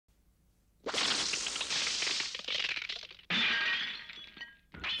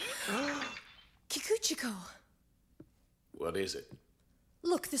Kikuchiko! What is it?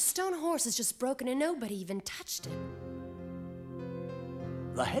 Look, the stone horse is just broken and nobody even touched it.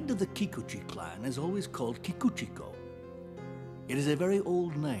 The head of the Kikuchi clan is always called Kikuchiko. It is a very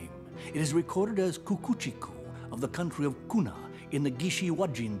old name. It is recorded as Kikuchiko of the country of Kuna in the Gishi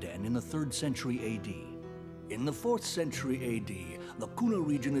Wajinden in the 3rd century AD. In the 4th century AD, the Kuna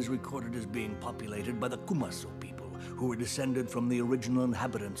region is recorded as being populated by the Kumaso people, who were descended from the original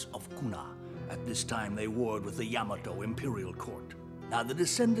inhabitants of Kuna. At this time, they warred with the Yamato imperial court. Now, the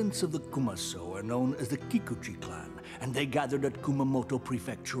descendants of the Kumaso are known as the Kikuchi Clan, and they gathered at Kumamoto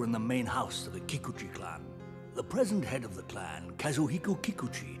Prefecture in the main house of the Kikuchi Clan. The present head of the clan, Kazuhiko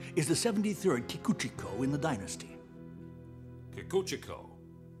Kikuchi, is the 73rd Kikuchiko in the dynasty. Kikuchiko.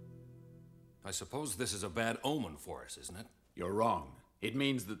 I suppose this is a bad omen for us, isn't it? You're wrong. It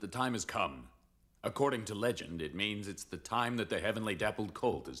means that the time has come. According to legend, it means it's the time that the heavenly dappled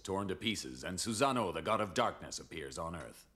colt is torn to pieces and Susanoo, the god of darkness, appears on Earth.